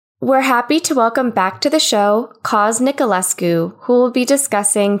We're happy to welcome back to the show Cos Nicolaescu, who will be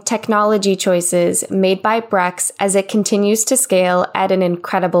discussing technology choices made by Brex as it continues to scale at an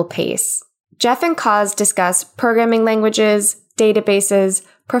incredible pace. Jeff and Cos discuss programming languages, databases,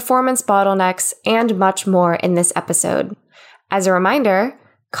 performance bottlenecks, and much more in this episode. As a reminder,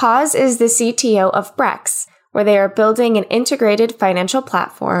 Cos is the CTO of Brex, where they are building an integrated financial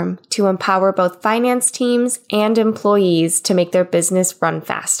platform to empower both finance teams and employees to make their business run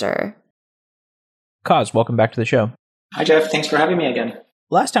faster. Cos, welcome back to the show. Hi, Jeff. Thanks for having me again.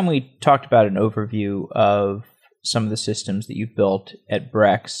 Last time we talked about an overview of some of the systems that you've built at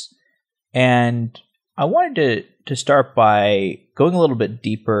Brex, and I wanted to start by going a little bit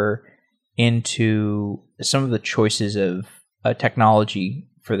deeper into some of the choices of technology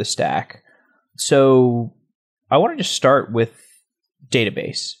for the stack. So I want to just start with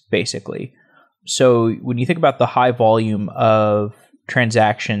database, basically. So when you think about the high volume of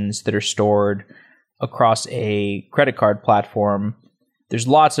transactions that are stored across a credit card platform, there's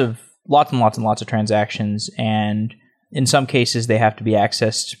lots and lots of transactions, and in some cases they have to be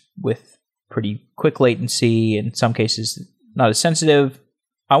accessed with pretty quick latency, in some cases not as sensitive.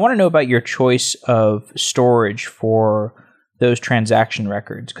 I want to know about your choice of storage for those transaction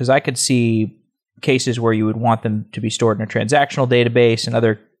records, because I could see cases where you would want them to be stored in a transactional database, and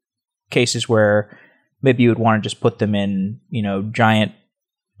other cases where maybe you would want to just put them in, giant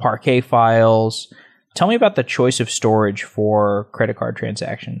Parquet files. Tell me about the choice of storage for credit card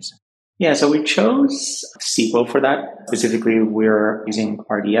transactions. Yeah, so we chose SQL for that. Specifically, we're using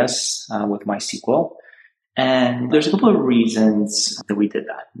RDS with MySQL. And there's a couple of reasons that we did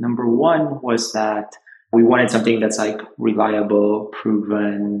that. Number one was that we wanted something that's reliable,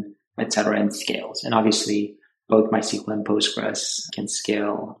 proven, etc., and scales. And obviously, both MySQL and Postgres can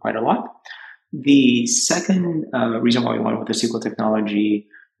scale quite a lot. The second reason why we went with the SQL technology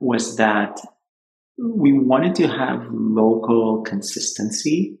was that we wanted to have local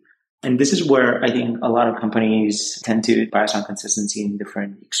consistency. And this is where I think a lot of companies tend to bias on consistency in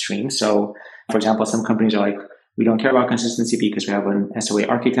different extremes. So, for example, some companies are we don't care about consistency because we have an SOA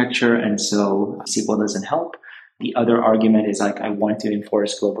architecture, and so SQL doesn't help. The other argument is I want to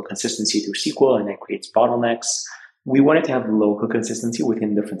enforce global consistency through SQL, and that creates bottlenecks. We wanted to have local consistency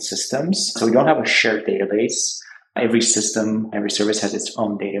within different systems. So we don't have a shared database. Every system, every service has its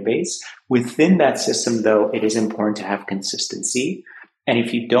own database. Within that system, though, it is important to have consistency. And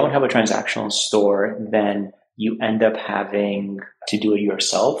if you don't have a transactional store, then you end up having to do it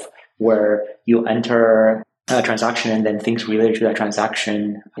yourself, where you enter a transaction and then things related to that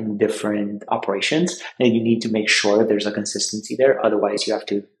transaction in different operations. And you need to make sure there's a consistency there. Otherwise, you have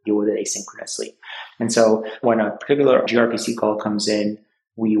to deal with it asynchronously. And so when a particular gRPC call comes in,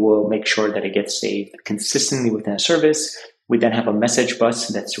 we will make sure that it gets saved consistently within a service. We then have a message bus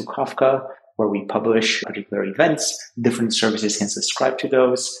that's through Kafka, where we publish particular events. Different services can subscribe to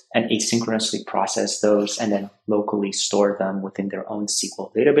those and asynchronously process those and then locally store them within their own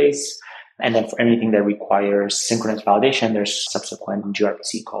SQL database. And then for anything that requires synchronous validation, there's subsequent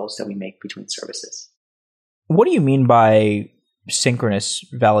gRPC calls that we make between services. What do you mean by synchronous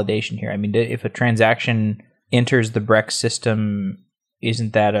validation here? I mean, if a transaction enters the Brex system,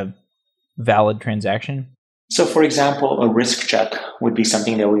 isn't that a valid transaction? So, for example, a risk check would be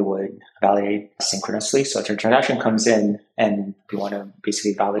something that we would validate synchronously. So if a transaction comes in and we want to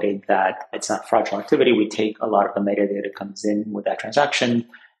basically validate that it's not fraudulent activity, we take a lot of the metadata that comes in with that transaction.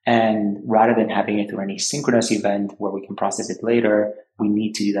 And rather than having it through an asynchronous event where we can process it later, we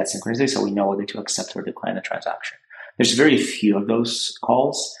need to do that synchronously so we know whether to accept or decline the transaction. There's very few of those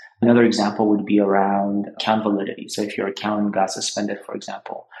calls. Another example would be around account validity. So if your account got suspended, for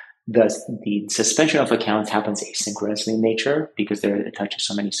example, the suspension of accounts happens asynchronously in nature because it touches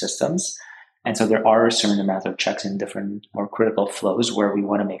so many systems. And so there are a certain amount of checks in different more critical flows where we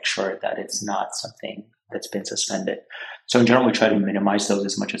want to make sure that it's not something that's been suspended. So in general, we try to minimize those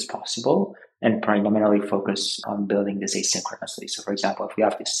as much as possible and primarily focus on building this asynchronously. So for example, if we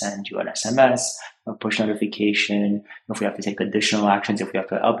have to send you an SMS, a push notification, if we have to take additional actions, if we have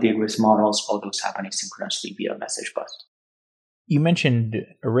to update risk models, all those happen asynchronously via message bus. You mentioned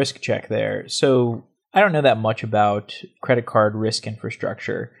a risk check there. So I don't know that much about credit card risk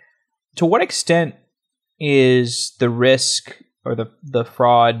infrastructure. To what extent is the risk or the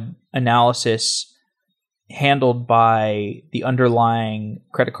fraud analysis handled by the underlying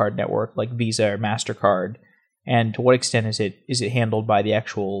credit card network like Visa or MasterCard? And to what extent is it handled by the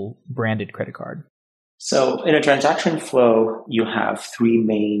actual branded credit card? So in a transaction flow, you have three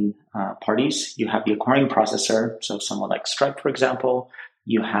main parties. You have the acquiring processor, so someone like Stripe, for example.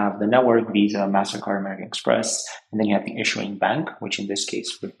 You have the network, Visa, MasterCard, American Express, and then you have the issuing bank, which in this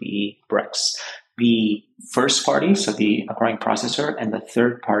case would be Brex. The first party, so the acquiring processor, and the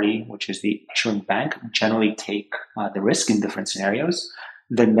third party, which is the issuing bank, generally take the risk in different scenarios.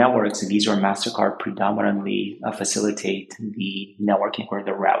 The networks, Visa or MasterCard, predominantly facilitate the networking or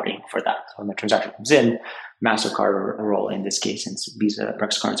the routing for that. So when the transaction comes in, MasterCard role in this case, since Visa,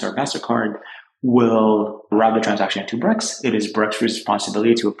 Brex cards are MasterCard, will route the transaction to Brex. It is Brex's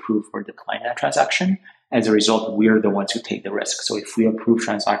responsibility to approve or decline that transaction. As a result, we're the ones who take the risk. So if we approve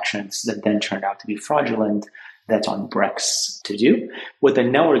transactions that then turn out to be fraudulent, that's on Brex to do. What the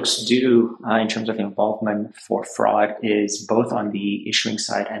networks do in terms of involvement for fraud is both on the issuing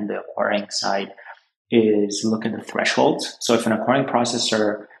side and the acquiring side is look at the thresholds. So if an acquiring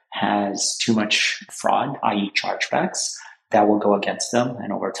processor has too much fraud, i.e. chargebacks, that will go against them.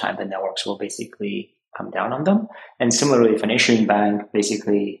 And over time, the networks will basically come down on them. And similarly, if an issuing bank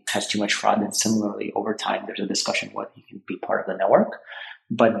basically has too much fraud, then similarly, over time, there's a discussion whether you can be part of the network,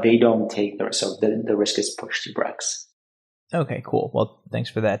 but they don't take the risk. So the risk is pushed to Brex. Okay, cool. Well, thanks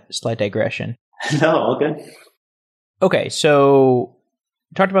for that slight digression. No, all good. Okay, so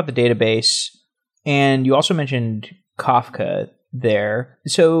you talked about the database, and you also mentioned Kafka there.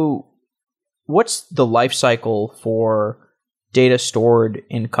 So what's the life cycle for data stored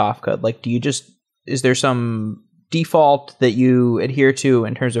in Kafka? Like, is there some default that you adhere to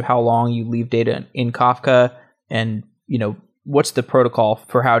in terms of how long you leave data in Kafka? And, what's the protocol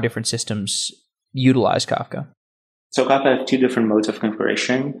for how different systems utilize Kafka? So Kafka has two different modes of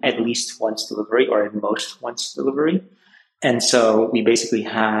configuration, at least once delivery or at most once delivery. And so we basically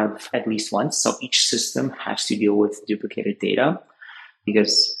have at least once. So each system has to deal with duplicated data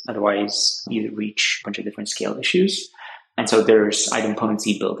because otherwise you reach a bunch of different scale issues. And so there's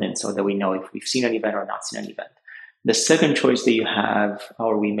idempotency built in so that we know if we've seen an event or not seen an event. The second choice that you have,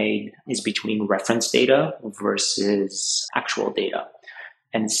 or we made, is between reference data versus actual data.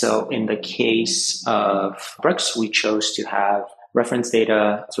 And so in the case of Brex, we chose to have reference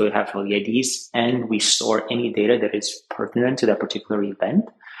data, so we have all the IDs, and we store any data that is pertinent to that particular event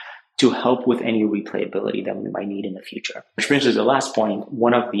to help with any replayability that we might need in the future. Which brings us to the last point.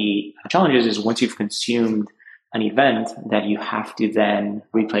 One of the challenges is once you've consumed an event that you have to then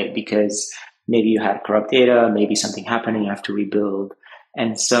replay it because maybe you had corrupt data, maybe something happened and you have to rebuild.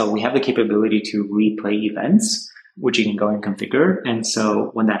 And so we have the capability to replay events, which you can go and configure. And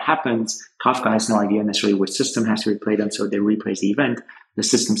so when that happens, Kafka has no idea necessarily which system has to replay them, so they replays the event. The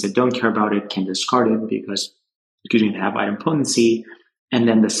systems that don't care about it can discard it because they have idempotency. And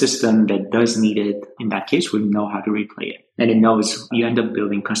then the system that does need it, in that case, would know how to replay it. And it knows you end up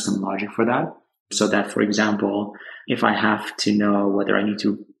building custom logic for that. So that, for example, if I have to know whether I need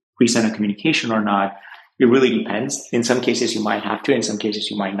to resend a communication or not, it really depends. In some cases, you might have to. In some cases,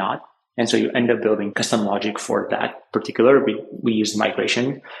 you might not. And so you end up building custom logic for that particular. We use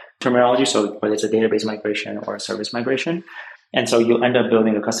migration terminology. So whether it's a database migration or a service migration. And so you'll end up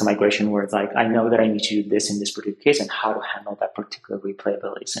building a custom migration where it's like, I know that I need to do this in this particular case and how to handle that particular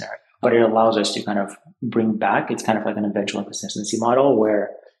replayability scenario. But it allows us to kind of bring back, it's kind of like an eventual consistency model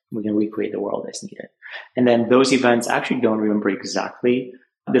where we can recreate the world as needed. And then those events, I actually don't remember exactly.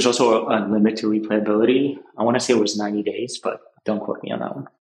 There's also a limit to replayability. I want to say it was 90 days, but don't quote me on that one.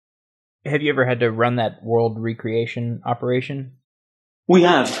 Have you ever had to run that world recreation operation? We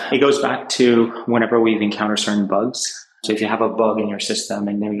have. It goes back to whenever we've encountered certain bugs. So if you have a bug in your system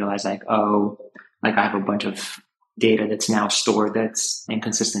and then realize I have a bunch of data that's now stored that's in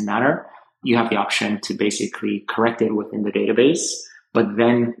consistent manner, you have the option to basically correct it within the database. But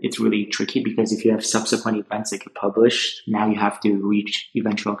then it's really tricky because if you have subsequent events that get published, now you have to reach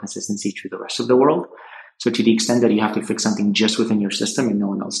eventual consistency to the rest of the world. So to the extent that you have to fix something just within your system and no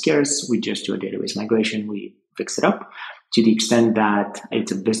one else cares, we just do a database migration, we fix it up. To the extent that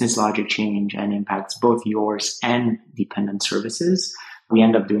it's a business logic change and impacts both yours and dependent services, we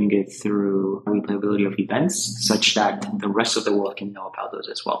end up doing it through replayability of events such that the rest of the world can know about those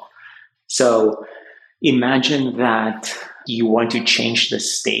as well. So imagine that you want to change the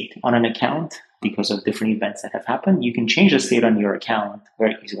state on an account because of different events that have happened. You can change the state on your account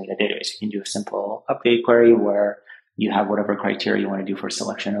very easily in a database. You can do a simple update query where you have whatever criteria you want to do for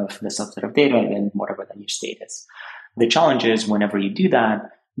selection of the subset of data and whatever the new state is. The challenge is whenever you do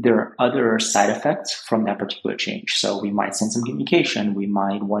that, there are other side effects from that particular change. So we might send some communication. We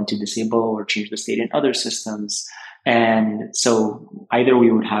might want to disable or change the state in other systems. And so either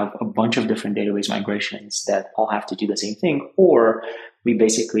we would have a bunch of different database migrations that all have to do the same thing, or we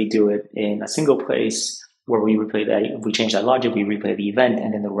basically do it in a single place where we replay that. If we change that logic, we replay the event,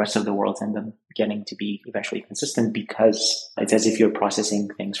 and then the rest of the worlds end up getting to be eventually consistent because it's as if you're processing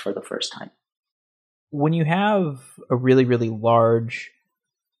things for the first time. When you have a really, really large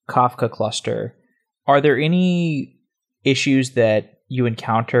Kafka cluster, are there any issues that you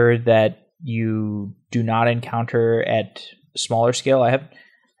encounter that you do not encounter at smaller scale? I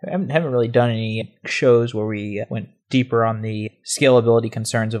haven't really done any shows where we went deeper on the scalability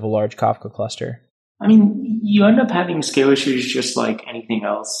concerns of a large Kafka cluster. I mean, you end up having scale issues just like anything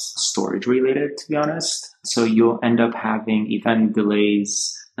else storage related, to be honest. So you'll end up having event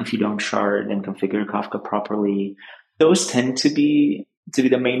delays if you don't shard and configure Kafka properly. Those tend to be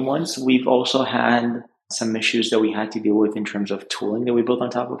the main ones. We've also had some issues that we had to deal with in terms of tooling that we built on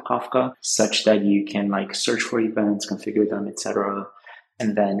top of Kafka, such that you can like search for events, configure them, etc.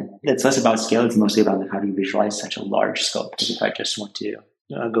 And then it's less about scale. It's mostly about like how do you visualize such a large scope. Because if I just want to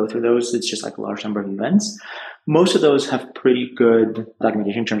go through those, it's just like a large number of events. Most of those have pretty good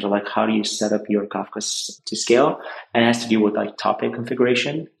documentation in terms of like how do you set up your Kafka to scale, and it has to do with like topic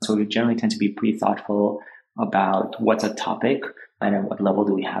configuration. So we generally tend to be pretty thoughtful about what's a topic and at what level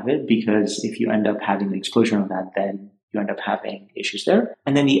do we have it, because if you end up having the explosion of that, then you end up having issues there.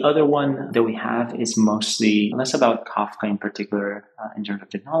 And then the other one that we have is mostly less about Kafka in particular in terms of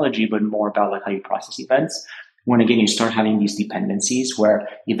technology, but more about like how you process events. When again, you start having these dependencies where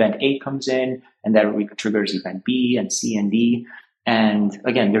event A comes in and that triggers event B and C and D. And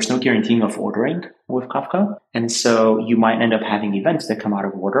again, there's no guaranteeing of ordering with Kafka. And so you might end up having events that come out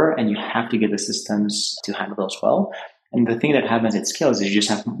of order and you have to get the systems to handle those well. And the thing that happens at scale is you just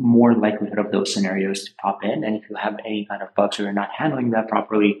have more likelihood of those scenarios to pop in. And if you have any kind of bugs or you're not handling that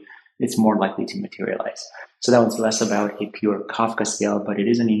properly, it's more likely to materialize. So that one's less about a pure Kafka scale, but it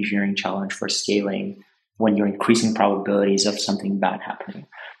is an engineering challenge for scaling when you're increasing probabilities of something bad happening.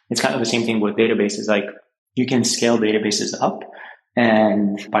 It's kind of the same thing with databases. Like you can scale databases up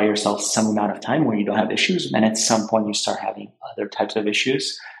and buy yourself some amount of time where you don't have issues. And at some point you start having other types of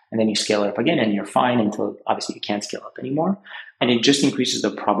issues. And then you scale it up again and you're fine until obviously you can't scale up anymore. And it just increases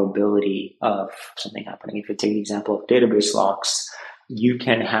the probability of something happening. If you take the example of database locks, you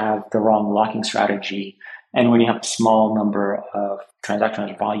can have the wrong locking strategy. And when you have a small number of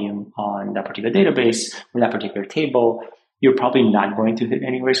transactions volume on that particular database or that particular table, you're probably not going to hit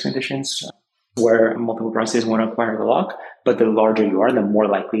any race conditions where multiple processes want to acquire the lock. But the larger you are, the more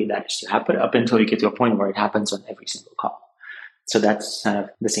likely that is to happen up until you get to a point where it happens on every single call. So that's kind of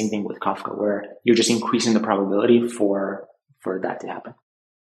the same thing with Kafka, where you're just increasing the probability for that to happen.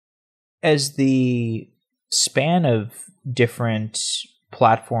 As the span of different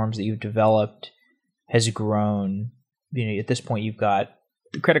platforms that you've developed has grown, at this point you've got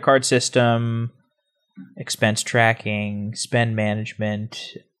the credit card system, expense tracking, spend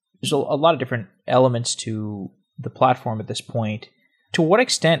management. There's a lot of different elements to the platform at this point. To what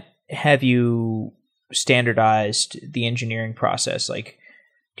extent have you standardized the engineering process? Like,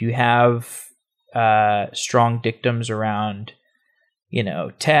 do you have strong dictums around,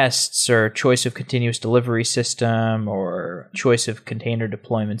 tests or choice of continuous delivery system or choice of container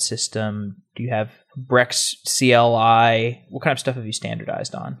deployment system? Do you have Brex CLI? What kind of stuff have you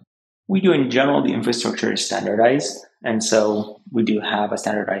standardized on? We do in general, the infrastructure is standardized. And so we do have a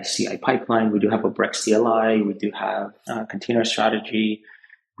standardized CI pipeline. We do have a Brex CLI. We do have a container strategy.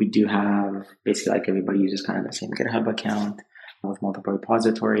 We do have basically like everybody uses kind of the same GitHub account with multiple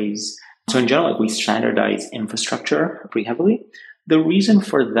repositories. So in general, we standardize infrastructure pretty heavily. The reason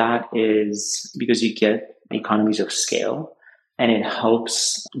for that is because you get economies of scale and it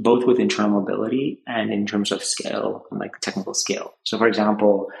helps both with internal mobility and in terms of scale, like technical scale. So for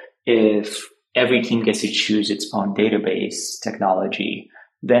example, if every team gets to choose its own database technology,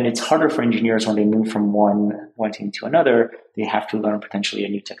 then it's harder for engineers when they move from one team to another. They have to learn potentially a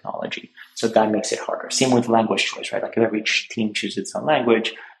new technology. So that makes it harder. Same with language choice, right? Like if every team chooses its own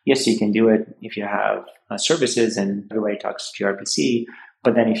language, yes, you can do it if you have services and everybody talks gRPC.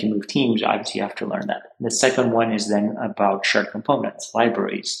 But then if you move teams, obviously you have to learn that. The second one is then about shared components,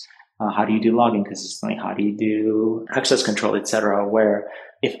 libraries. How do you do logging consistently? How do you do access control, et cetera? Where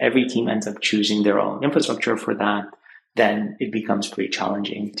if every team ends up choosing their own infrastructure for that, then it becomes pretty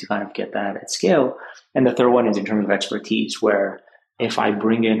challenging to kind of get that at scale. And the third one is in terms of expertise, where if I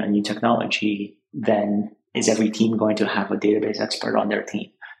bring in a new technology, then is every team going to have a database expert on their team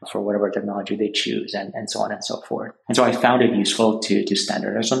for whatever technology they choose, and so on and so forth. And so I found it useful to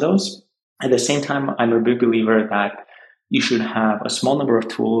standardize on those. At the same time, I'm a big believer that you should have a small number of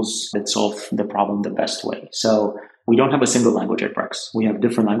tools that solve the problem the best way. So we don't have a single language at Brex. We have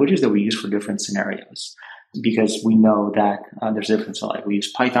different languages that we use for different scenarios. because we know that there's a difference. So like we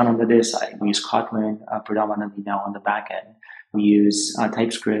use Python on the this side, we use Kotlin predominantly now on the back end. We use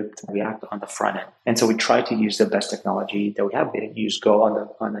TypeScript, React on the front end. And so we try to use the best technology that we have. We didn't use Go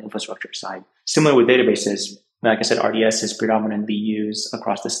on the infrastructure side. Similar with databases, like I said, RDS is predominantly used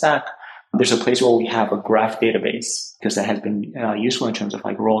across the stack. There's a place where we have a graph database because that has been useful in terms of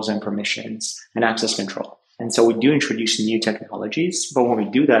like roles and permissions and access control. And so we do introduce new technologies, but when we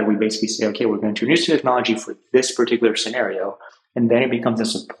do that, we basically say, okay, we're going to introduce technology for this particular scenario, and then it becomes a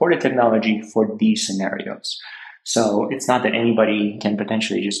supported technology for these scenarios. So it's not that anybody can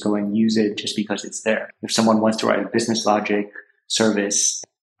potentially just go and use it just because it's there. If someone wants to write a business logic service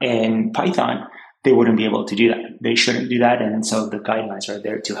in Python, they wouldn't be able to do that. They shouldn't do that. And so the guidelines are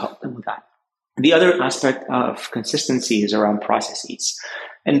there to help them with that. The other aspect of consistency is around processes.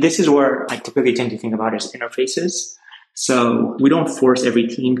 And this is where I typically tend to think about as interfaces. So we don't force every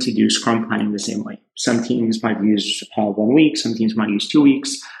team to do Scrum planning the same way. Some teams might use 1 week. Some teams might use 2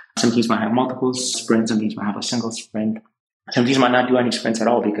 weeks. Some teams might have multiple sprints. Some teams might have a single sprint. Some teams might not do any sprints at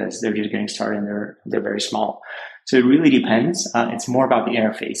all because they're just getting started and they're very small. So it really depends. It's more about the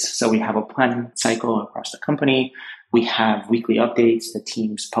interface. So we have a planning cycle across the company. We have weekly updates. The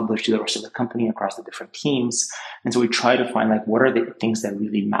teams publish to the rest of the company across the different teams. And so we try to find like what are the things that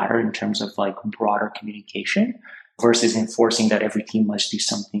really matter in terms of like broader communication versus enforcing that every team must do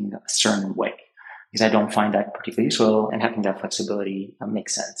something a certain way. Because I don't find that particularly useful, and having that flexibility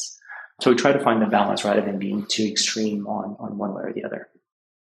makes sense. So we try to find the balance rather than being too extreme on one way or the other.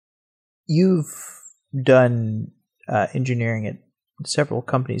 You've done engineering at several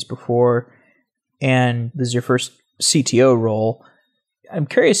companies before, and this is your first CTO role. I'm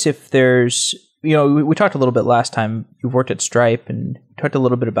curious if there's, we talked a little bit last time. You've worked at Stripe and talked a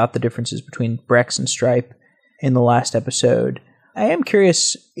little bit about the differences between Brex and Stripe in the last episode. I am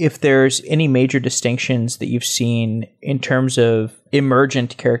curious if there's any major distinctions that you've seen in terms of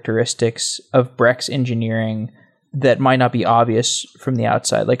emergent characteristics of Brex engineering that might not be obvious from the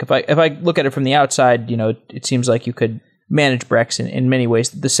outside. Like if I look at it from the outside, it seems like you could manage Brex in many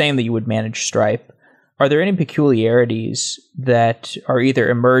ways the same that you would manage Stripe. Are there any peculiarities that are either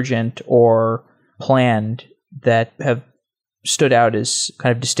emergent or planned that have stood out as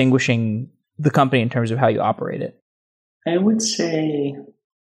kind of distinguishing the company in terms of how you operate it? I would say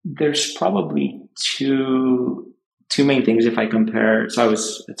there's probably two main things if I compare. So I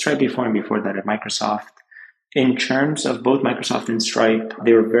was at Stripe before and before that at Microsoft. In terms of both Microsoft and Stripe,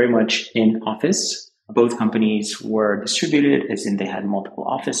 they were very much in office. Both companies were distributed, as in they had multiple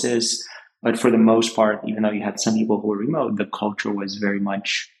offices. But for the most part, even though you had some people who were remote, the culture was very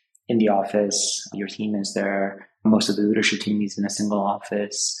much in the office. Your team is there. Most of the leadership team is in a single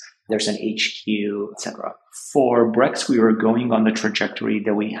office. There's an HQ, etc. For Brex, we were going on the trajectory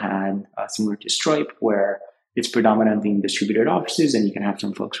that we had similar to Stripe, where it's predominantly in distributed offices and you can have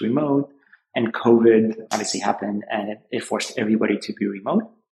some folks remote. And COVID obviously happened and it forced everybody to be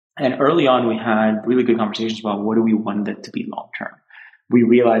remote. And early on, we had really good conversations about what do we want it to be long term. We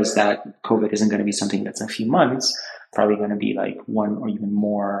realized that COVID isn't going to be something that's a few months, probably going to be like 1 or even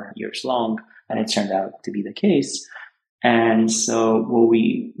more years long. And it turned out to be the case. And so what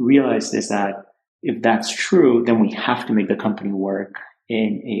we realized is that if that's true, then we have to make the company work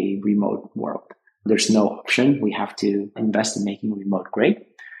in a remote world. There's no option. We have to invest in making remote great.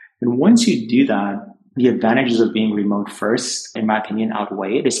 And once you do that, the advantages of being remote first, in my opinion,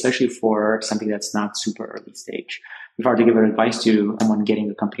 outweigh it, especially for something that's not super early stage. If I were to give advice to someone getting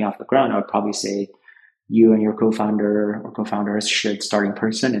the company off the ground, I would probably say you and your co-founder or co-founders should start in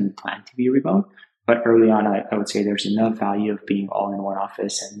person and plan to be remote. But early on, I would say there's enough value of being all in one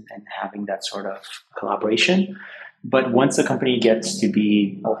office and having that sort of collaboration. But once the company gets to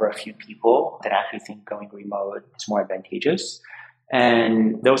be over a few people, that actually think going remote is more advantageous.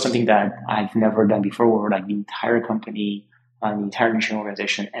 And that was something that I've never done before, where like the entire company, the entire engineering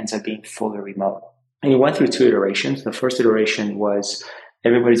organization ends up being fully remote. And it went through 2 iterations. The first iteration was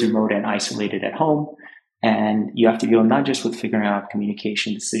everybody's remote and isolated at home. And you have to deal not just with figuring out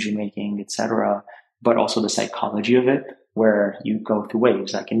communication, decision-making, etc., but also the psychology of it, where you go through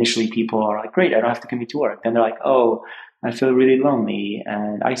waves. Like initially people are like, great, I don't have to commute to work. Then they're like, oh, I feel really lonely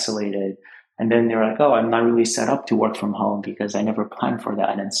and isolated. And then they're like, oh, I'm not really set up to work from home because I never planned for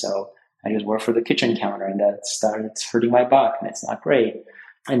that. And so I just work for the kitchen counter and that starts hurting my back and it's not great.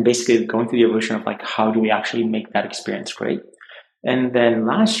 And basically going through the evolution of like, how do we actually make that experience great? And then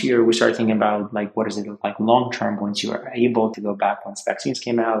last year, we started thinking about like, what does it look like long term once you are able to go back once vaccines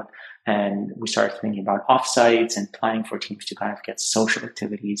came out? And we started thinking about offsites and planning for teams to kind of get social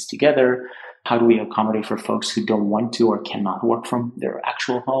activities together. How do we accommodate for folks who don't want to or cannot work from their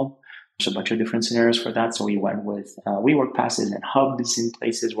actual home? There's a bunch of different scenarios for that. So we went with WeWork passes and hubs in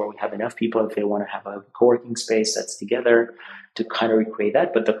places where we have enough people if they want to have a co-working space that's together to kind of recreate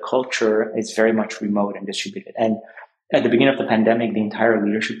that. But the culture is very much remote and distributed. And at the beginning of the pandemic, the entire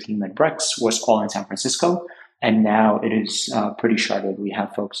leadership team at Brex was all in San Francisco. And now it is pretty sharded. We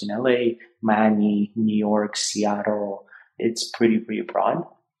have folks in LA, Miami, New York, Seattle. It's pretty broad.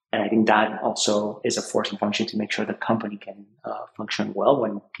 And I think that also is a forcing function to make sure the company can function well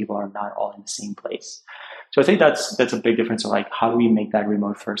when people are not all in the same place. So I think that's a big difference of like, how do we make that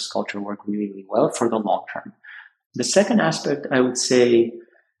remote first culture work really well for the long term? The second aspect I would say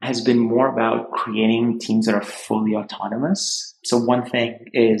has been more about creating teams that are fully autonomous. So one thing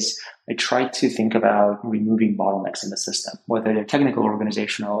is I try to think about removing bottlenecks in the system, whether they're technical or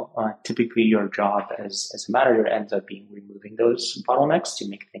organizational. Typically, your job as a manager ends up being removing those bottlenecks to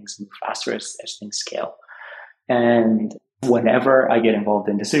make things move faster as things scale. And whenever I get involved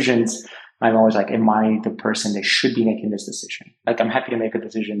in decisions, I'm always like, am I the person that should be making this decision? Like, I'm happy to make a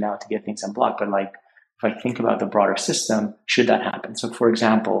decision now to get things unblocked, but like, if I think about the broader system, should that happen? So for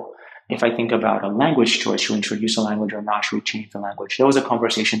example, if I think about a language choice, should we introduce a language or not? Should we change the language? That was a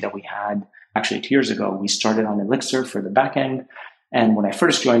conversation that we had actually 2 years ago. We started on Elixir for the backend. And when I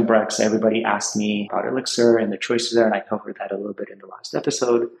first joined Brex, everybody asked me about Elixir and the choices there. And I covered that a little bit in the last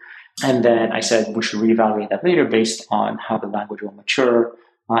episode. And then I said we should reevaluate that later based on how the language will mature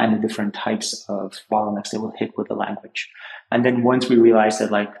and the different types of bottlenecks that will hit with the language. And then once we realized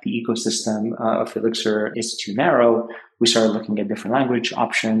that like the ecosystem of Elixir is too narrow, we started looking at different language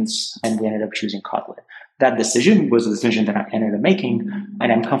options and we ended up choosing Kotlin. That decision was a decision that I ended up making,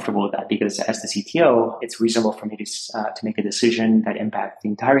 and I'm comfortable with that because as the CTO, it's reasonable for me to make a decision that impacts the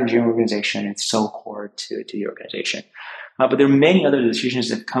entire engineering organization. It's so core to the organization. But there are many other decisions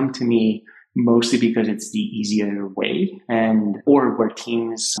that come to me mostly because it's the easier way or where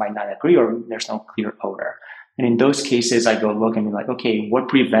teams might not agree or there's no clear owner. And in those cases, I go look and be like, okay, what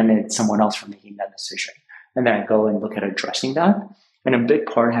prevented someone else from making that decision? And then I go and look at addressing that. And a big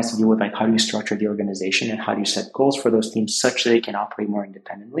part has to do with like, how do you structure the organization and how do you set goals for those teams such that they can operate more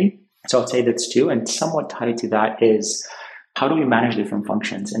independently? So I'd say that's two. And somewhat tied to that is how do we manage different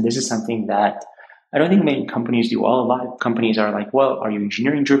functions? And this is something that I don't think many companies do well. A lot of companies are like, well, are you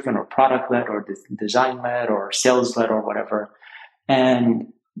engineering driven or product led or design led or sales led or whatever?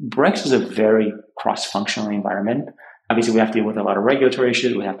 And Brex is a very cross-functional environment. Obviously, we have to deal with a lot of regulatory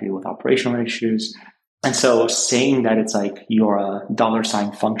issues. We have to deal with operational issues. And so saying that it's like you're a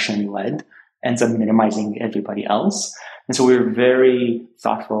 $ function led ends up minimizing everybody else. And so we're very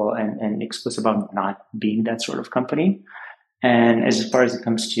thoughtful and explicit about not being that sort of company. And as far as it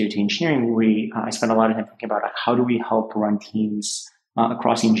comes to engineering, I spend a lot of time thinking about how do we help run teams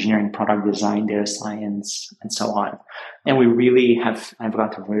across engineering, product design, data science, and so on. And we really have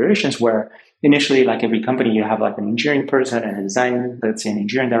gone through iterations where initially, like every company, you have like an engineering person and a design, let's say an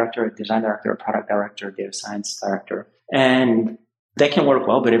engineering director, a design director, a product director, a data science director. And that can work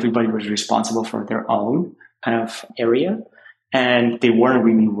well, but everybody was responsible for their own kind of area. And they weren't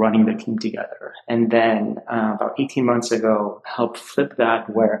really running the team together. And then about 18 months ago, helped flip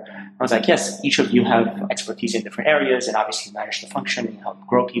that where I was like, yes, each of you have expertise in different areas and obviously manage the function and help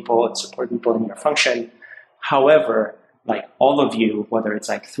grow people and support people in your function. However, like all of you, whether it's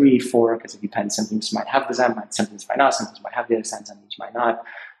like 3, 4, because it depends, some teams might have design, some teams might not, some teams might have data science, some teams might not.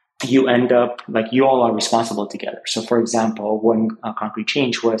 You end up like you all are responsible together. So for example, one concrete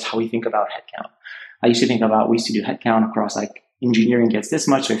change was how we think about headcount. We used to do headcount across like engineering gets this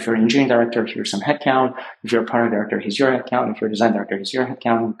much. So if you're an engineering director, here's some headcount. If you're a product director, here's your headcount. If you're a design director, here's your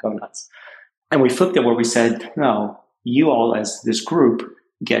headcount. Go nuts. And we flipped it where we said, no, you all as this group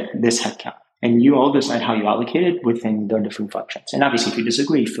get this headcount. And you all decide how you allocate it within the different functions. And obviously, if you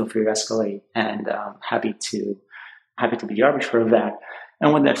disagree, feel free to escalate. And happy to be the arbiter of that.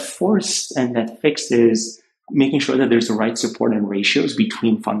 And what that forced and that fixed is making sure that there's the right support and ratios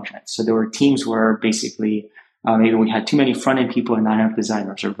between functions. So there were teams where basically maybe we had too many front-end people and not enough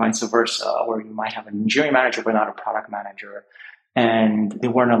designers, or vice versa, or you might have an engineering manager but not a product manager. And they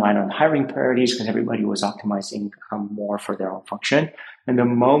weren't aligned on hiring priorities because everybody was optimizing more for their own function. And the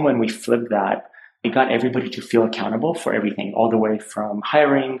moment we flipped that, it got everybody to feel accountable for everything, all the way from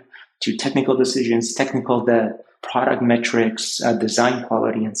hiring to technical decisions, the product metrics, design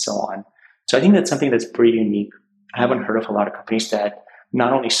quality, and so on. So I think that's something that's pretty unique. I haven't heard of a lot of companies that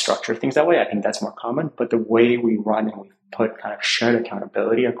not only structure things that way, I think that's more common, but the way we run and we put kind of shared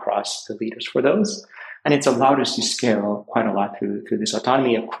accountability across the leaders for those. And it's allowed us to scale quite a lot through this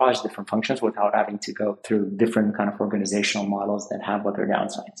autonomy across different functions without having to go through different kind of organizational models that have other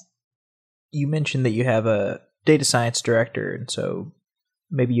downsides. You mentioned that you have a data science director, and so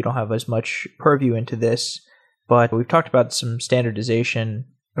maybe you don't have as much purview into this, but we've talked about some standardization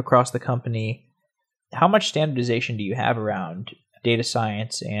across the company. How much standardization do you have around data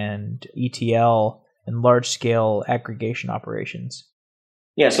science and ETL and large-scale aggregation operations?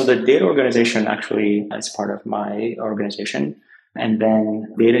 Yeah, so the data organization actually is part of my organization. And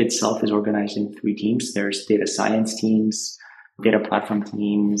then data itself is organized in 3 teams. There's data science teams, data platform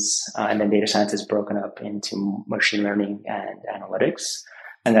teams, and then data science is broken up into machine learning and analytics.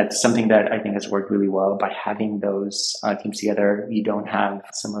 And that's something that I think has worked really well. By having those teams together, you don't have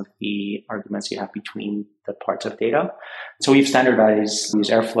some of the arguments you have between the parts of data. So we've standardized, we use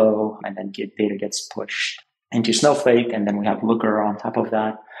Airflow, and then data gets pushed into Snowflake, and then we have Looker on top of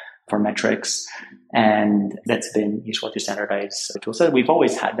that for metrics. And that's been useful to standardize the tool set. We've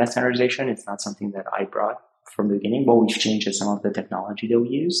always had that standardization. It's not something that I brought from the beginning, but we've changed some of the technology that we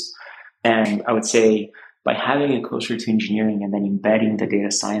use. And I would say by having it closer to engineering and then embedding the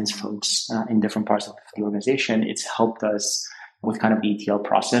data science folks in different parts of the organization, it's helped us with kind of the ETL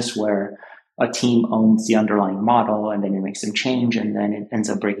process where a team owns the underlying model and then it makes them change and then it ends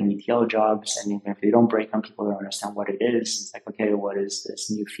up breaking ETL jobs. And even if they don't break them, people don't understand what it is. It's like, okay, what is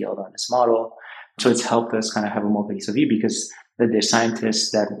this new field on this model? So it's helped us kind of have a more cohesive view because the data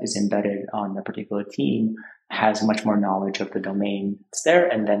scientist that is embedded on a particular team has much more knowledge of the domain that's there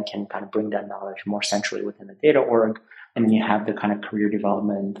and then can kind of bring that knowledge more centrally within the data org. And then you have the kind of career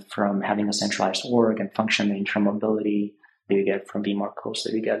development from having a centralized org and function and interoperability that you get from being more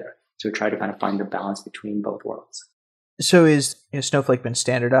closely together. So we try to kind of find the balance between both worlds. So has Snowflake been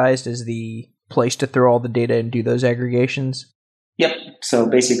standardized as the place to throw all the data and do those aggregations? Yep. So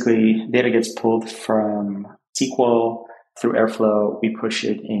basically, data gets pulled from SQL through Airflow. We push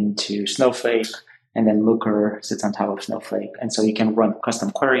it into Snowflake, and then Looker sits on top of Snowflake. And so you can run custom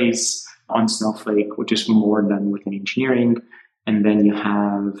queries on Snowflake, which is more done within engineering. And then you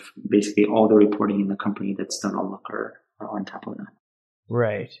have basically all the reporting in the company that's done on Looker on top of that.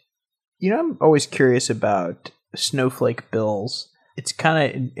 Right. I'm always curious about Snowflake bills. It's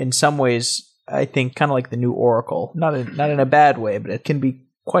kind of, in some ways, I think, kind of like the new Oracle. Not in a bad way, but it can be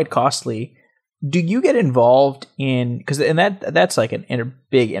quite costly. Do you get involved in, that's like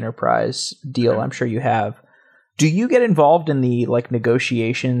big enterprise deal, I'm sure you have. Do you get involved in the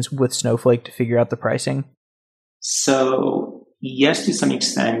negotiations with Snowflake to figure out the pricing? So yes, to some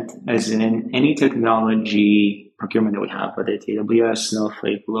extent, as in any technology procurement that we have, whether it's AWS,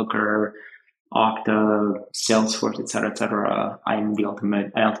 Snowflake, Looker, Okta, Salesforce, et cetera, I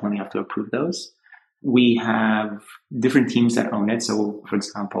ultimately have to approve those. We have different teams that own it. So for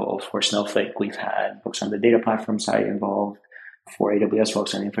example, for Snowflake, we've had folks on the data platform side involved, for AWS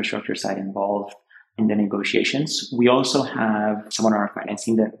folks on the infrastructure side involved in the negotiations. We also have someone on our finance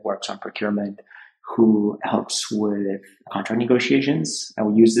team that works on procurement who helps with contract negotiations.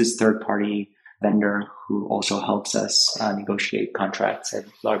 And we use this third-party vendor who also helps us negotiate contracts at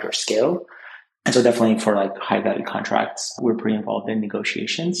larger scale. And so definitely for high-value contracts, we're pretty involved in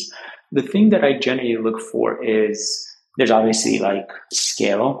negotiations. The thing that I generally look for is there's obviously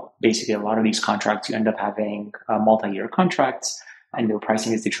scale. Basically, a lot of these contracts, you end up having multi-year contracts and their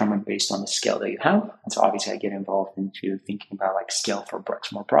pricing is determined based on the scale that you have. And so obviously I get involved into thinking about scale for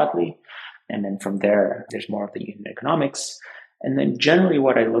Brex more broadly. And then from there, there's more of the unit economics. And then generally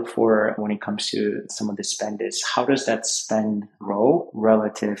what I look for when it comes to some of the spend is how does that spend grow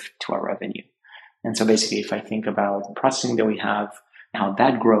relative to our revenue? And so basically, if I think about the processing that we have, how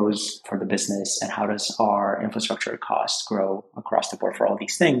that grows for the business and how does our infrastructure costs grow across the board for all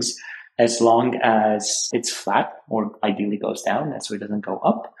these things, as long as it's flat or ideally goes down, and so it doesn't go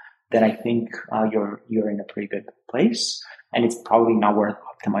up, then I think you're in a pretty good place. And it's probably not worth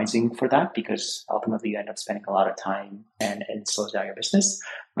optimizing for that because ultimately you end up spending a lot of time and it slows down your business.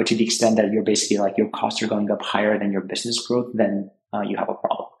 But to the extent that you're basically your costs are going up higher than your business growth, then you have a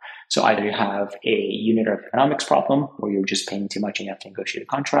problem. So either you have a unit of economics problem where you're just paying too much and you have to negotiate a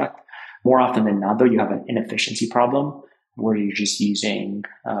contract. More often than not, though, you have an inefficiency problem where you're just using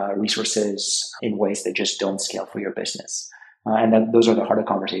resources in ways that just don't scale for your business. Those are the harder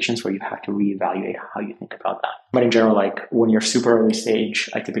conversations where you have to reevaluate how you think about that. But in general, when you're super early stage,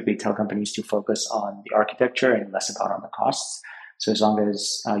 I typically tell companies to focus on the architecture and less about on the costs. So as long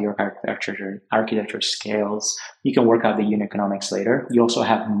as your architecture scales, you can work out the unit economics later. You also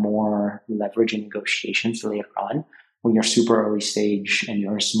have more leverage in negotiations later on. When you're super early stage and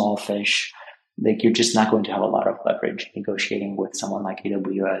you're a small fish, you're just not going to have a lot of leverage negotiating with someone like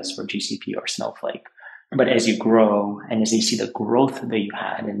AWS or GCP or Snowflake. But as you grow and as you see the growth that you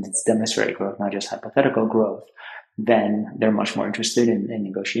had, and it's demonstrated growth, not just hypothetical growth, then they're much more interested in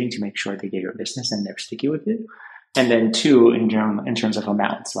negotiating to make sure they get your business and they're sticky with it. And then two, in general, in terms of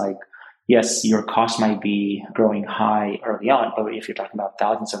amounts, like, yes, your cost might be growing high early on, but if you're talking about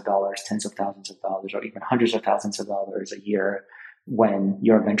thousands of dollars, tens of thousands of dollars, or even hundreds of thousands of dollars a year, when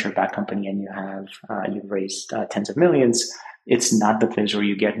you're a venture-backed company and you've raised tens of millions, it's not the place where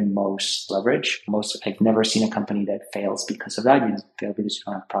you get most leverage. I've never seen a company that fails because of that. You fail because you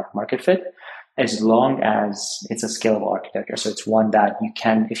don't have product market fit. As long as it's a scalable architecture, so it's one that you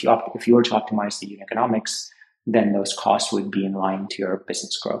can, if you were to optimize the unit economics, then those costs would be in line to your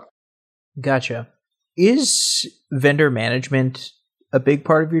business growth. Gotcha. Is vendor management a big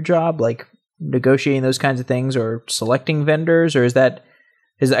part of your job, like negotiating those kinds of things or selecting vendors? Or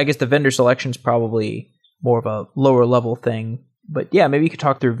I guess the vendor selection is probably more of a lower level thing. But yeah, maybe you could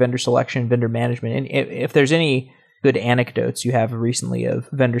talk through vendor selection, vendor management. And if there's any good anecdotes you have recently of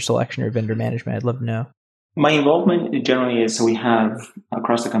vendor selection or vendor management, I'd love to know. My involvement generally is, so we have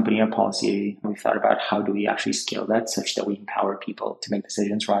across the company a policy, and we've thought about how do we actually scale that such that we empower people to make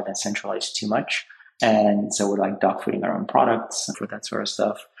decisions rather than centralize too much. And so we're like dogfooding our own products for that sort of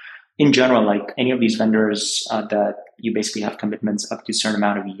stuff. In general, like any of these vendors that you basically have commitments up to a certain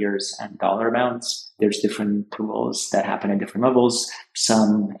amount of years and dollar amounts, there's different approvals that happen at different levels.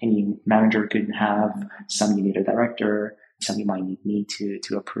 Some any manager could have, some you need a director, some you might need me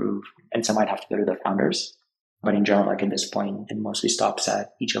to approve, and some might have to go to the founders. But in general, like at this point, it mostly stops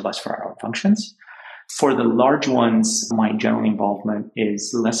at each of us for our own functions. For the large ones, my general involvement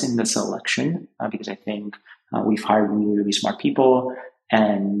is less in the selection because I think we've hired really, really smart people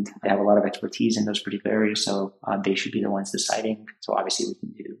and they have a lot of expertise in those particular areas. So they should be the ones deciding. So obviously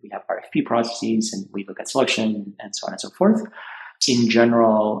we have RFP processes and we look at selection and so on and so forth. In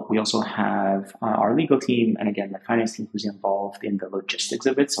general, we also have our legal team and again, the finance team who's involved in the logistics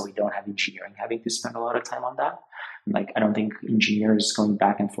of it. So we don't have engineering having to spend a lot of time on that. Like, I don't think engineers going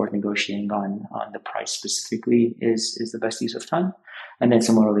back and forth negotiating on the price specifically is the best use of time. And then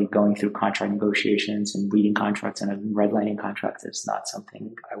similarly, going through contract negotiations and reading contracts and redlining contracts is not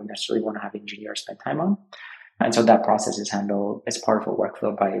something I would necessarily want to have engineers spend time on. And so that process is handled as part of a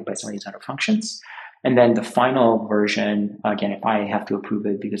workflow by some of these other functions. And then the final version, again, if I have to approve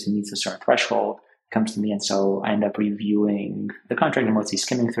it because it meets a certain threshold, comes to me. And so I end up reviewing the contract and mostly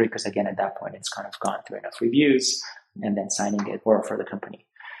skimming through it because again, at that point, it's kind of gone through enough reviews and then signing it or for the company.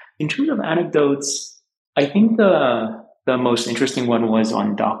 In terms of anecdotes, I think the most interesting one was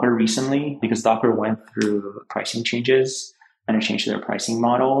on Docker recently because Docker went through pricing changes and it changed their pricing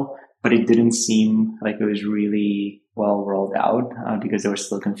model, but it didn't seem like it was really well rolled out because there was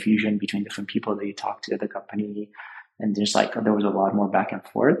still confusion between different people that you talked to at the company. And just like there was a lot more back and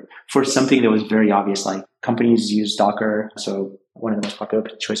forth for something that was very obvious, like companies use Docker. So one of the most popular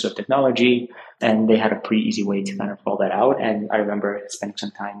choices of technology, and they had a pretty easy way to kind of roll that out. And I remember spending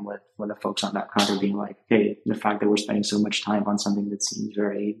some time with the folks on that counter being like, hey, the fact that we're spending so much time on something that seems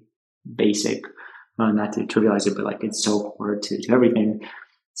very basic, not to trivialize it, but like it's so core to everything,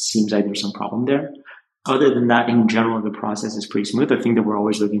 seems like there's some problem there. Other than that, in general, the process is pretty smooth. The thing that we're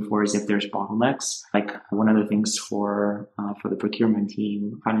always looking for is if there's bottlenecks. Like one of the things for the procurement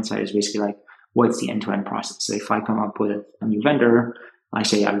team, finance side is basically like, what's the end-to-end process? So if I come up with a new vendor, I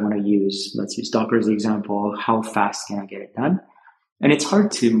say I want to let's use Docker as the example. How fast can I get it done? And it's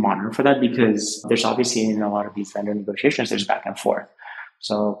hard to monitor for that because there's obviously in a lot of these vendor negotiations, there's back and forth.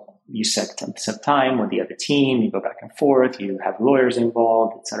 So you set time with the other team, you go back and forth, you have lawyers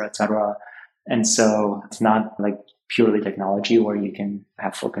involved, et cetera, et cetera. And so it's not like purely technology where you can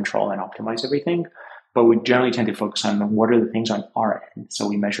have full control and optimize everything, but we generally tend to focus on what are the things on our end. So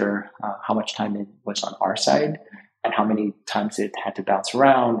we measure how much time it was on our side and how many times it had to bounce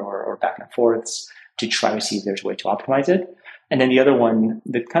around or back and forths to try to see if there's a way to optimize it. And then the other one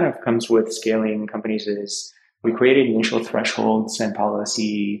that kind of comes with scaling companies is we created initial thresholds and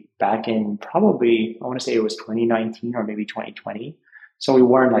policy back in probably, I want to say it was 2019 or maybe 2020. So we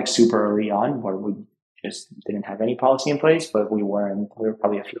weren't like super early on where we just didn't have any policy in place, but we were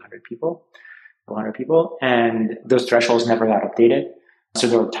probably a few hundred people, and those thresholds never got updated. So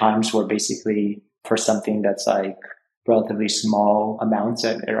there were times where basically for something that's like relatively small amounts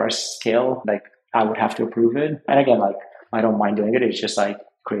at our scale, like I would have to approve it. And again, like I don't mind doing it. It's just like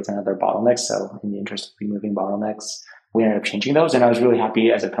creates another bottleneck. So in the interest of removing bottlenecks, we ended up changing those. And I was really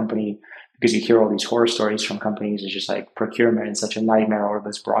happy as a company because you hear all these horror stories from companies. It's just like procurement is such a nightmare or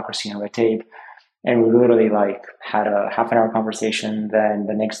this bureaucracy and red tape. And we literally like had a half an hour conversation. Then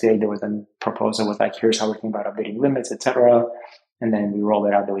the next day there was a proposal with like, here's how we're thinking about updating limits, etc. And then we rolled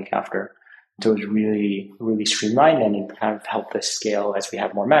it out the week after. So it was really, really streamlined and it kind of helped us scale as we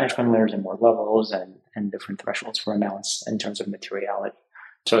have more management layers and more levels and different thresholds for amounts in terms of materiality.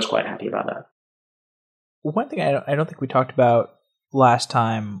 So I was quite happy about that. one thing I don't think we talked about last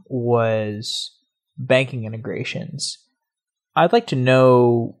time was banking integrations. I'd like to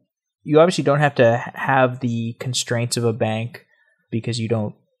know, you obviously don't have to have the constraints of a bank because you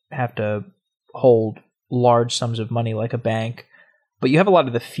don't have to hold large sums of money like a bank, but you have a lot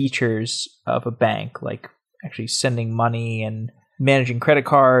of the features of a bank, like actually sending money and managing credit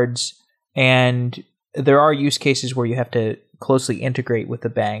cards. And there are use cases where you have to closely integrate with the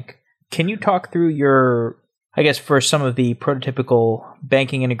bank. Can you talk through your, I guess, for some of the prototypical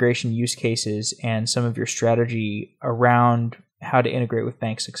banking integration use cases and some of your strategy around how to integrate with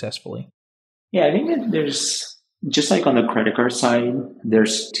banks successfully? Yeah, I think that there's, just like on the credit card side,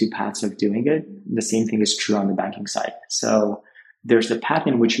 there's two paths of doing it. The same thing is true on the banking side. So there's the path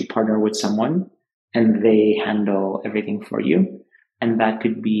in which you partner with someone and they handle everything for you. And that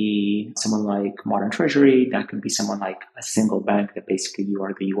could be someone like Modern Treasury. That could be someone like a single bank that basically you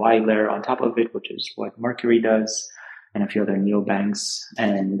are the UI layer on top of it, which is what Mercury does, and a few other neobanks.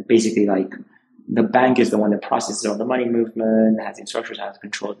 And basically, like, the bank is the one that processes all the money movement, has instructions, has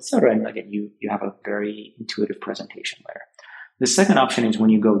control, etc. And again, you have a very intuitive presentation layer. The second option is when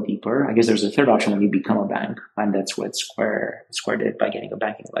you go deeper. I guess there's a third option when you become a bank, and that's what Square did by getting a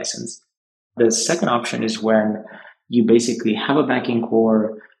banking license. The second option is when you basically have a banking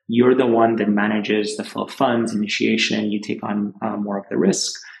core. You're the one that manages the flow of funds, initiation. You take on more of the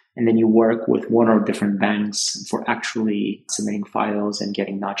risk. And then you work with one or different banks for actually submitting files and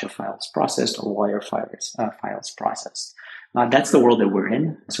getting Nacha files processed or wire files processed. That's the world that we're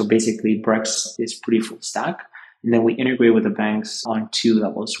in. So basically, Brex is pretty full stack. And then we integrate with the banks on two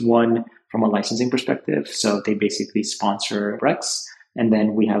levels. One, from a licensing perspective. So they basically sponsor Brex. And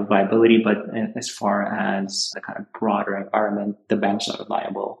then we have viability, but as far as the kind of broader environment, the banks are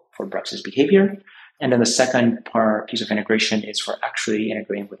liable for Brex's behavior. And then the second piece of integration is for actually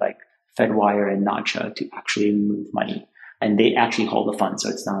integrating with like Fedwire and Nacha to actually move money. And they actually hold the funds. So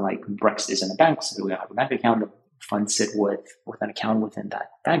it's not like Brex isn't a bank. So we have a bank account. The funds sit with an account within that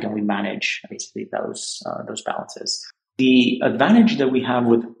bank, and we manage basically those balances. The advantage that we have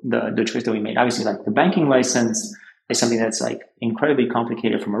with the choice that we made, obviously, like the banking license is something that's like incredibly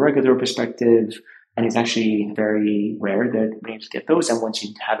complicated from a regulatory perspective. And it's actually very rare that banks get those. And once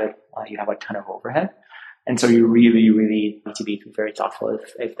you have it, you have a ton of overhead. And so you really, really need to be very thoughtful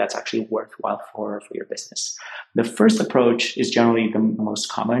if that's actually worthwhile for your business. The first approach is generally the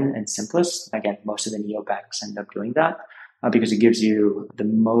most common and simplest. Again, most of the neobanks end up doing that because it gives you the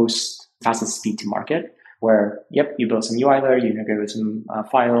most fastest speed to market where, yep, you build some UI layer, you integrate with some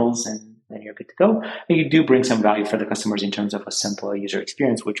files, and then you're good to go. And you do bring some value for the customers in terms of a simple user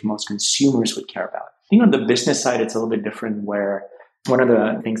experience, which most consumers would care about. I think on the business side, it's a little bit different where one of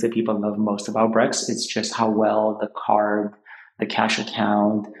the things that people love most about Brex is just how well the card, the cash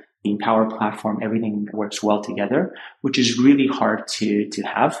account, the Empower platform, everything works well together, which is really hard to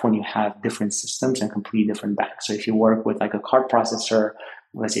have when you have different systems and completely different banks. So if you work with like a card processor,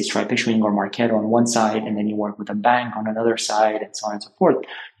 let's say Stripe Issuing or Marketo on one side, and then you work with a bank on another side, and so on and so forth,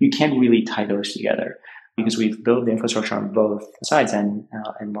 you can't really tie those together because we've built the infrastructure on both sides. And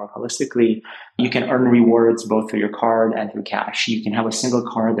more holistically, you can earn rewards both through your card and through cash. You can have a single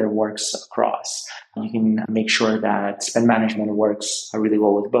card that works across. You can make sure that spend management works really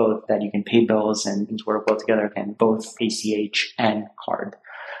well with both, that you can pay bills and things work well together, again, both ACH and card,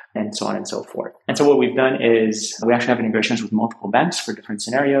 and so on and so forth. And so what we've done is we actually have integrations with multiple banks for different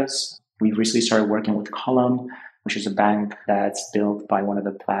scenarios. We've recently started working with Column, which is a bank that's built by one of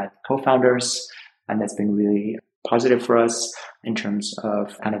the Plaid co-founders. And that's been really positive for us in terms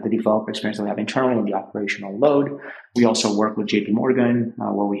of kind of the developer experience that we have internally and the operational load. We also work with JP Morgan,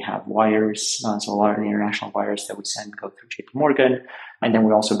 where we have wires. So a lot of the international wires that we send go through JP Morgan. And then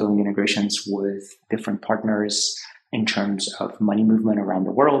we're also building integrations with different partners in terms of money movement around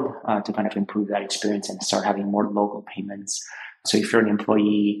the world to kind of improve that experience and start having more local payments. So if you're an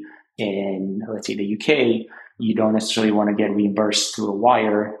employee in, let's say, the UK, you don't necessarily want to get reimbursed through a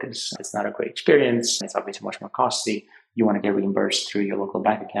wire because it's not a great experience. It's obviously much more costly. You want to get reimbursed through your local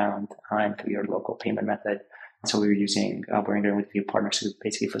bank account and through your local payment method. And so we're integrating with a few partners to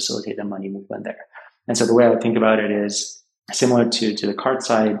basically facilitate the money movement there. And so the way I would think about it is similar to the card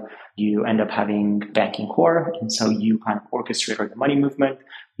side. You end up having banking core. And so you kind of orchestrate the money movement.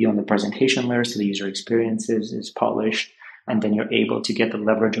 You own the presentation layer so the user experience is polished. And then you're able to get the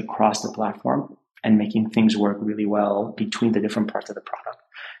leverage across the platform and making things work really well between the different parts of the product.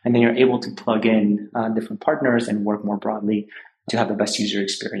 And then you're able to plug in different partners and work more broadly to have the best user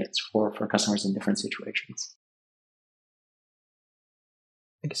experience for customers in different situations.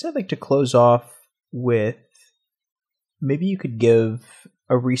 I guess I'd like to close off with maybe you could give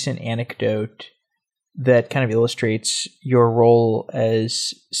a recent anecdote that kind of illustrates your role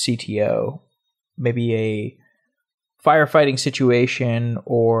as CTO? Maybe a firefighting situation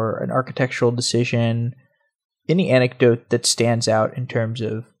or an architectural decision? Any anecdote that stands out in terms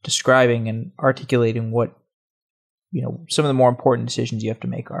of describing and articulating what, some of the more important decisions you have to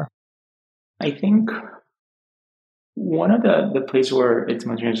make are? I think one of the places where it's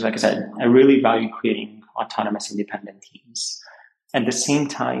most interesting, like I said, I really value creating autonomous, independent teams. At the same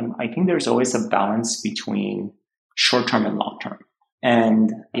time, I think there's always a balance between short-term and long-term.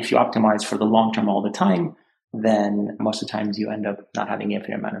 And if you optimize for the long-term all the time, then most of the times you end up not having an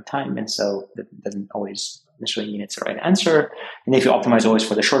infinite amount of time. And so that doesn't always necessarily mean it's the right answer. And if you optimize always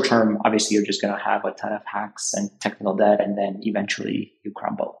for the short term, obviously you're just going to have a ton of hacks and technical debt, and then eventually you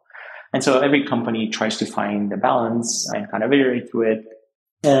crumble. And so every company tries to find the balance and kind of iterate through it.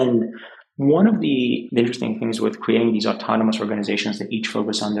 And one of the interesting things with creating these autonomous organizations that each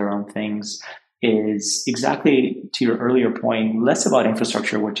focus on their own things is exactly to your earlier point, less about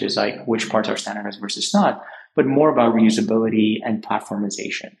infrastructure, which is like which parts are standardized versus not, but more about reusability and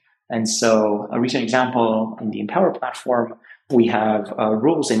platformization. And so a recent example in the Empower platform, we have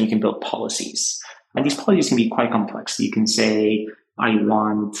rules and you can build policies. And these policies can be quite complex. You can say, I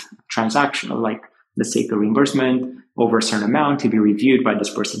want transactional, like let's take the reimbursement over a certain amount to be reviewed by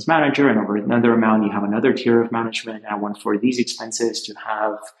this person's manager, and over another amount, you have another tier of management. I want for these expenses to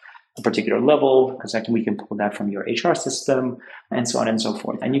have a particular level, because we can pull that from your HR system, and so on and so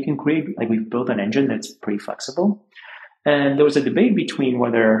forth. And you can create, we've built an engine that's pretty flexible. And there was a debate between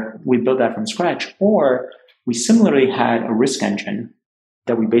whether we built that from scratch or we similarly had a risk engine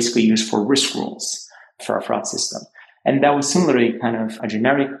that we basically use for risk rules for our fraud system. And that was similarly kind of a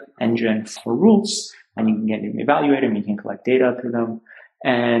generic engine for rules, and you can get them evaluated and you can collect data through them.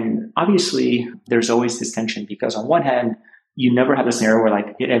 And obviously there's always this tension because on one hand, you never have a scenario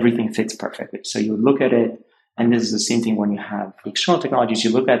where everything fits perfectly. So you look at it, and this is the same thing when you have external technologies.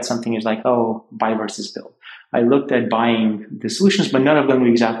 You look at something, it's like, oh, buy versus build. I looked at buying the solutions, but none of them were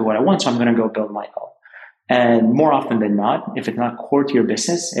exactly what I want, so I'm going to go build my own. And more often than not, if it's not core to your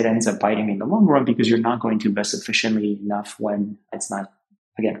business, it ends up biting in the long run because you're not going to invest sufficiently enough when it's not,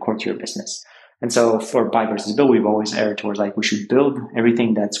 again, core to your business. And so for buy versus build, we've always erred towards we should build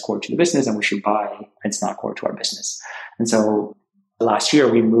everything that's core to the business and we should buy it's not core to our business. And so last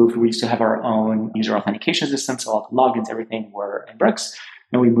year we used to have our own user authentication system. So all the logins, everything were in Brex.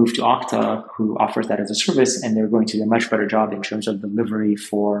 And we moved to Okta, who offers that as a service, and they're going to do a much better job in terms of delivery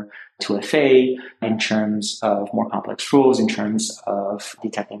for 2FA, in terms of more complex rules, in terms of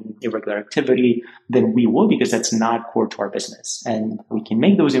detecting irregular activity than we will, because that's not core to our business. And we can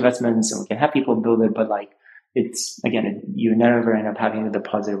make those investments and we can have people build it, but it's, again, you never end up having the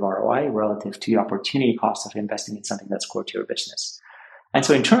positive ROI relative to the opportunity cost of investing in something that's core to your business. And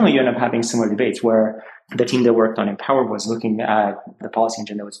so internally, you end up having similar debates where the team that worked on Empower was looking at the policy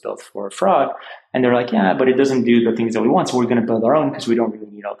engine that was built for fraud. And they're like, yeah, but it doesn't do the things that we want. So we're going to build our own because we don't really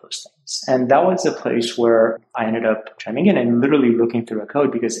need all those things. And that was a place where I ended up chiming in and literally looking through a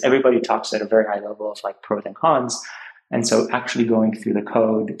code because everybody talks at a very high level of pros and cons. And so actually going through the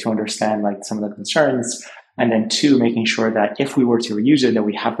code to understand some of the concerns. And then two, making sure that if we were to reuse it, that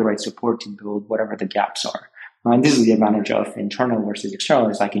we have the right support to build whatever the gaps are. And this is the advantage of internal versus external.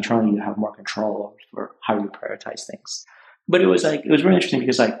 It's internally you have more control over how you prioritize things. But it was really interesting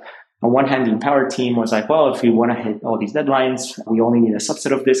because on one hand, the Empower team was well, if we want to hit all these deadlines, we only need a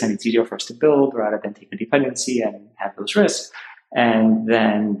subset of this and it's easier for us to build rather than take a dependency and have those risks. And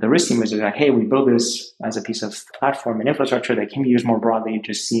then the risk team was hey, we build this as a piece of platform and infrastructure that can be used more broadly. It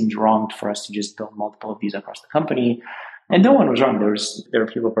just seems wrong for us to just build multiple of these across the company. And no one was wrong. There were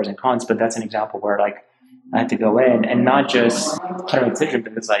people pros and cons, but that's an example where I had to go in and not just kind of decision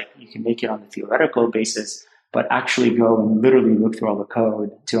because you can make it on the theoretical basis, but actually go and literally look through all the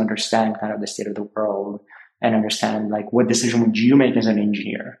code to understand kind of the state of the world and understand what decision would you make as an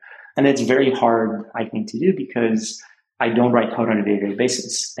engineer. And it's very hard, I think, to do because I don't write code on a day-to-day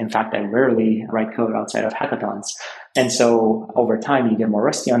basis. In fact, I rarely write code outside of hackathons. And so over time, you get more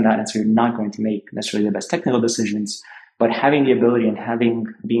rusty on that. And so you're not going to make necessarily the best technical decisions. But having the ability and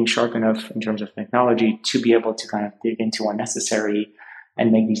being sharp enough in terms of technology to be able to kind of dig into unnecessary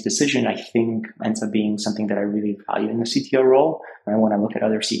and make these decisions, I think ends up being something that I really value in the CTO role. And when I look at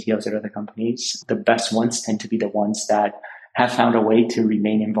other CTOs at other companies, the best ones tend to be the ones that have found a way to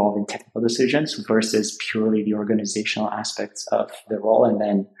remain involved in technical decisions versus purely the organizational aspects of the role. And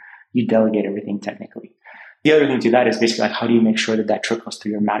then you delegate everything technically. The other thing to that is basically how do you make sure that trickles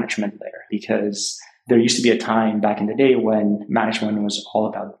through your management layer? Because there used to be a time back in the day when management was all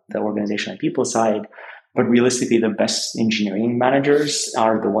about the organizational and people side. But realistically, the best engineering managers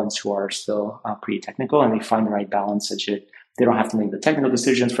are the ones who are still pretty technical, and they find the right balance such that they don't have to make the technical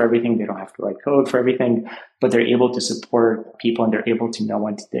decisions for everything. They don't have to write code for everything, but they're able to support people and they're able to know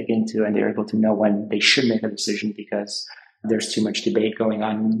when to dig into, and they're able to know when they should make a decision because there's too much debate going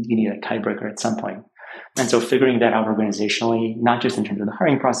on. You need a tiebreaker at some point. And so figuring that out organizationally, not just in terms of the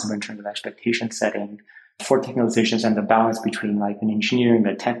hiring process, but in terms of expectation setting for technical decisions and the balance between like an engineering,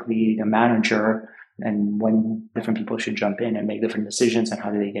 a tech lead, a manager, and when different people should jump in and make different decisions and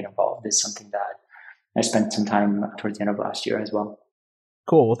how do they get involved is something that I spent some time towards the end of last year as well.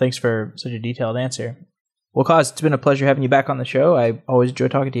 Cool. Well, thanks for such a detailed answer. Well, Cos, it's been a pleasure having you back on the show. I always enjoy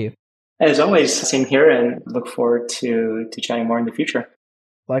talking to you. As always, same here, and look forward to chatting more in the future.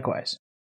 Likewise.